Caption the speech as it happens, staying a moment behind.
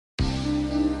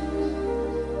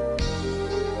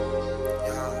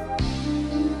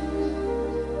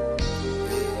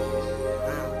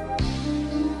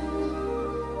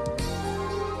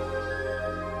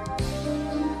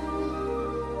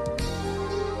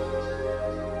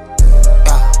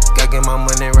get my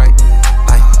money right.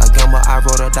 Like a gamble, I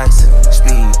roll the dice.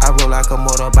 Speed, I roll like a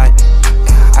motorbike.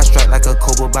 I strike like a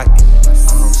Cobra bike.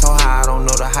 So high, I don't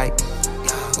know the height.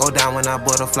 Go down when I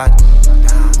board a flight.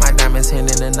 My diamonds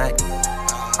hidden in the night.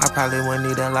 I probably wouldn't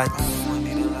need a light.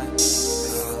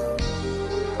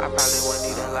 I probably wouldn't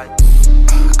need a light.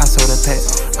 I sold a pet.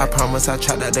 I promise I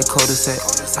tried that Dakota set.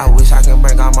 I wish I can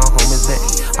bring all my homies back.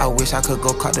 I wish I could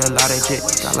go caught the lot of jet.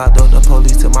 Got locked up the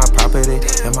police to my property.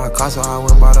 In my car, so I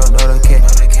went bought another cat.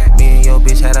 Me and your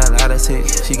bitch had a lot of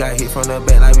sex. She got hit from the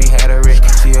back like we had a wreck.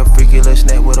 She a freaky little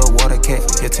snack with a water cat.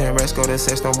 Hit 10 racks, go to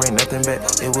sex, don't bring nothing back.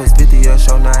 It was 50 a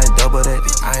show, now it's double that.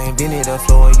 I invented the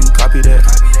flow and you copy that.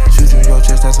 Shoot you in your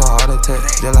chest, that's a heart attack.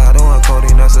 Gelato and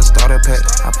codeine, that's a starter pack.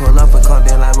 I pull up and come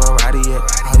down like where Roddy at.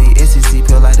 All these SEC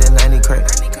pill like that 90 crack.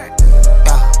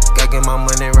 Yeah, gotta get my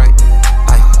money right.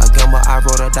 Like a gamble, I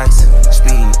roll the dice.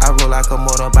 Speed, I roll like a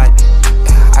motorbike.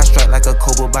 I strike like a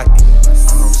Cobra bike.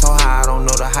 So high, I don't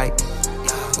know the height.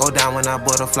 Go down when I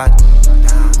board a flight.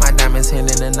 My diamonds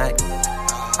hidden in the night.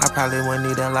 I probably wouldn't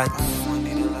need a light.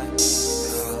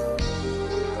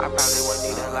 I probably wouldn't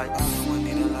need a light.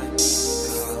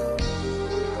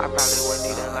 I probably wouldn't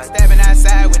need a light. Stepping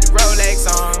outside with the Rolex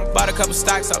on. Bought a couple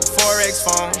stocks off the Forex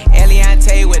phone.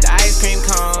 Eliante with the ice cream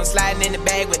cone. Sliding in the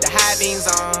bag with the high beams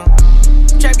on.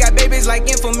 Trap got babies like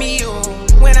Infomio.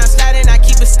 When I'm sliding, I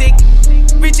keep a stick.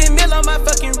 Ricch and Mill on my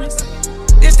fucking wrist.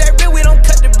 This that real, we don't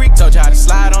cut the brick. Told y'all to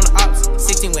slide on the ops.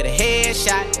 16 with a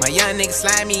headshot. My young nigga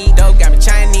slimy. Dope got me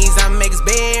Chinese. I'ma make his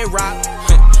bed rock.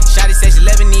 Shotty said she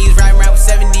Lebanese. Riding around with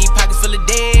 70. Pockets full of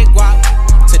dead guap.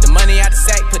 Took the money out the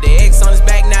sack. Put the X on his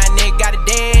back. Now a nigga got a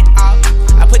dead off.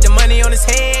 I put the money on his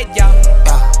head, y'all.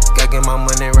 Yeah, gotta get my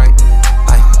money right.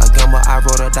 Like a gamble, I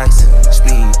roll the dice.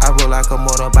 Speed, I roll like a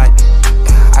motorbike.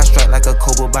 I strike like a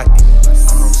Cobra bike.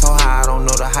 So high, I don't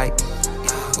know the height.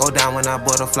 Go down when I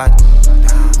board a flight.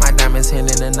 My diamonds hidden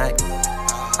in the night.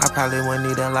 I probably wouldn't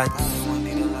need a light.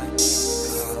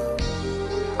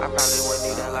 I probably wouldn't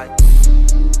need a light.